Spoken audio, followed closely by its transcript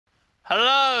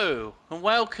Hello and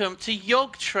welcome to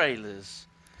YogTrailers.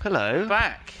 We're Hello.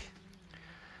 back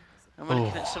and we're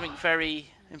looking at Oh, something very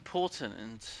important,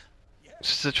 and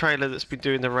this is a trailer that's been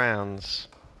doing the rounds.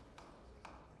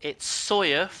 it's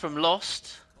Sawyer from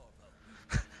Lost.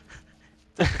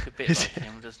 Does look a bit Is like it?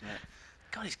 him, doesn't it?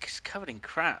 God, he's covered in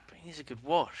crap. He needs a good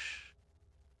wash.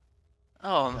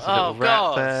 Oh, There's a oh little rat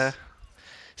God. there.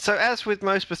 So as with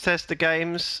most Bethesda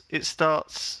games, it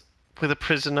starts with a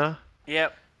prisoner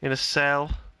Yep. in a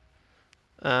cell.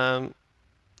 Um,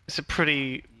 it's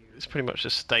pretty much a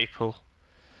staple.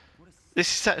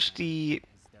 This is actually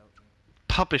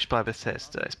published by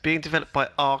Bethesda. It's being developed by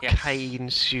Yes. Arcane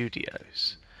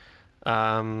Studios.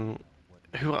 Um,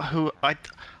 I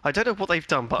don't know what they've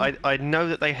done, but I know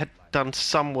that they had done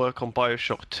some work on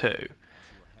BioShock 2.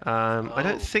 I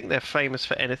don't Oh, think they're famous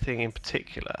for anything in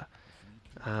particular.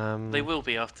 they will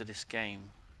be after this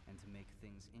game.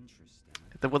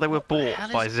 Well, they were What the bought hell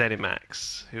by is?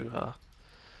 ZeniMax, who are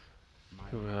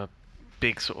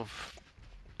big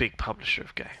big publisher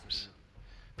of games.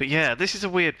 But yeah, this is a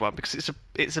weird one because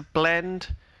it's a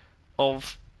blend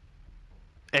of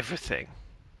everything.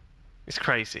 It's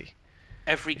crazy.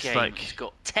 Every It's game. like It's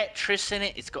got Tetris in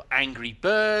it. It's got Angry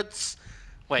Birds.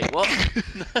 Wait, what?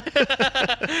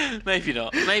 Maybe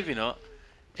not. Maybe not.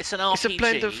 It's an RPG. it's a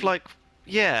blend of like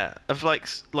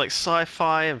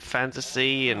sci-fi and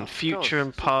fantasy and Oh God, future and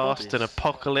it's all past and bodies.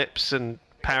 apocalypse and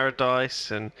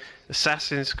paradise and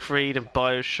Assassin's Creed and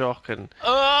BioShock and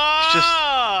it's just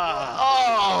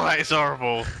Oh that is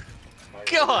horrible.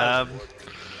 God!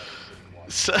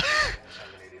 So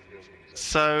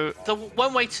so The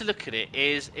one way to look at it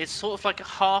is it's sort of like a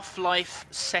Half-Life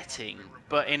setting,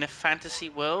 but in a fantasy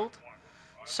world.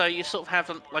 So you sort of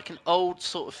have like an old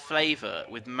sort of flavour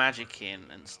with magic in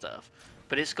and stuff,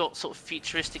 but it's got sort of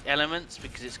futuristic elements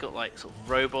because it's got like sort of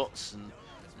robots and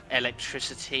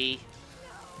electricity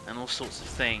and all sorts of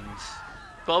things.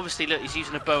 But obviously, look, he's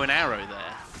using a bow and arrow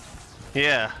there.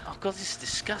 yeah, Oh God, this is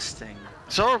disgusting.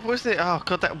 it's horrible, isn't it? Oh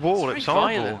god, that wall, It's it's very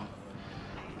horrible. violent.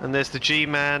 And there's the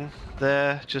G-Man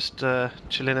there, just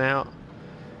chilling out.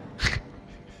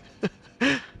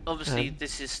 Obviously,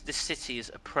 this city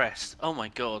is oppressed. Oh my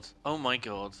God. Oh my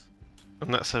God.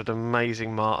 And that's an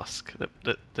amazing mask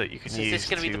that you can So is use this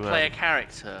going to be the to, player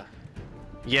character?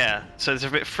 yeah, so there's a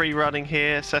bit of free running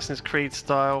here, Assassin's Creed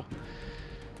style.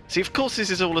 See, of course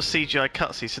this is all a CGI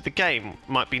cutscene, so the game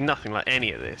might be nothing like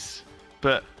any of this.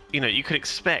 But, you know, you could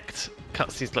expect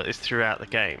cutscenes like this throughout the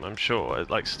game, I'm sure,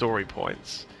 like story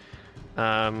points. Which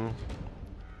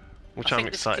I I'm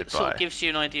think this excited sort by. of gives you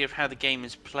an idea of how the game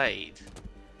is played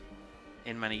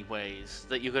in many ways.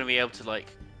 That you're going to be able to like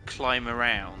climb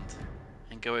around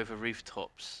and go over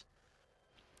rooftops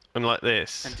And like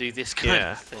this. and do this kind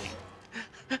Yeah. of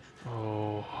thing.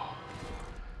 Oh.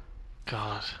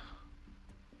 God.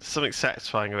 There's something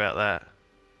satisfying about that.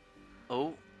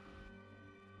 Oh,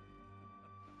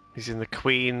 He's in the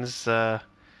Queen's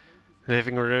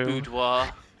living room.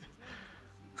 boudoir.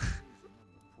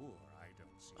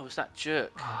 Oh, is that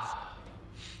jerk?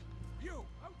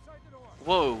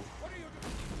 Whoa.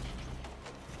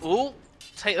 Oh,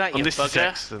 take that, you And this is bugger.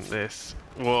 excellent, this.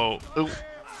 Whoa. Oh.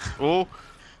 Oh.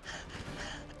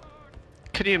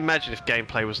 Can you imagine if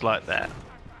gameplay was like that?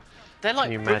 They're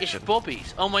Can you like British imagine?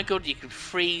 bobbies. Oh my God, you can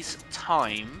freeze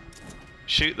time.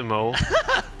 Shoot them all.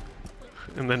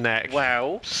 In the neck.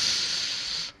 Wow.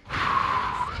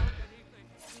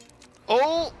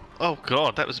 Oh! Oh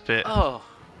god, that was a bit... Oh.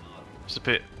 was a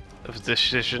bit of a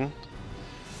decision.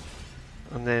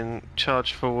 And then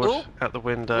charge forward Oh. out the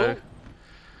window. Oh.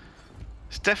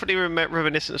 It's definitely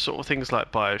reminiscent of sort of things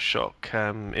like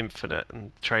BioShock Infinite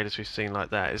and trailers we've seen like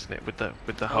that, isn't it? With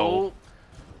the whole...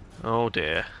 Oh. Oh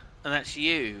dear. And that's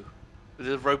you with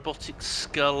a robotic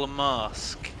skull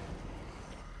mask.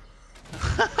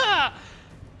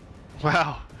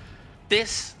 Wow.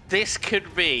 This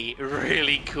could be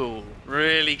really cool.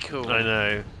 Really cool. I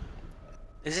know.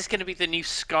 Is this going to be the new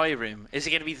Skyrim? Is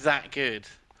it going to be that good?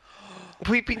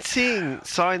 We've been seeing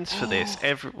signs for this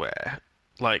everywhere.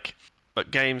 Like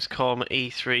at Gamescom, at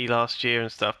E3 last year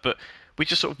and stuff, but we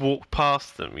just sort of walked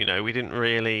past them, you know, we didn't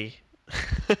really...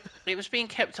 It was being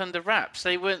kept under wraps.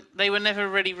 They were never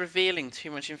really revealing too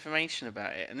much information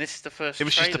about it, and this is the first. It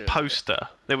was just a trailer of it. poster.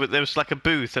 There was like a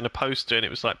booth and a poster, and it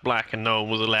was like black, and no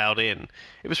one was allowed in.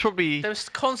 It was probably There was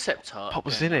concept art. What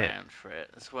was going in it? around for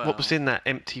it as well. what was in that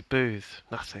empty booth?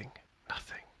 Nothing.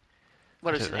 Nothing.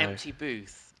 Well, I it's an don't know. empty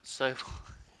booth. So.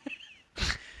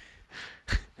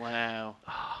 Wow.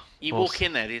 You Well, walk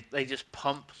in there, they just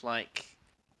pump like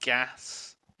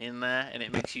gas in there, and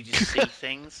it makes you just see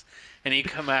things. And you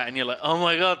come out and you're like, oh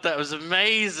my god, that was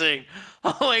amazing!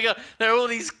 Oh my god, there are all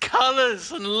these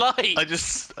colours and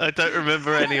lights. I don't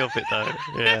remember any of it though.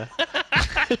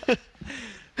 Yeah.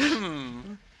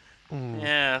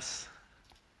 Yes.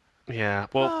 Yeah.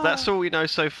 Well, that's all we know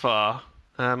so far.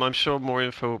 I'm sure more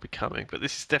info will be coming, but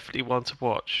this is definitely one to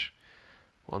watch.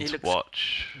 One It to looks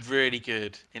watch. really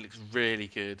good. It looks really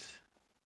good.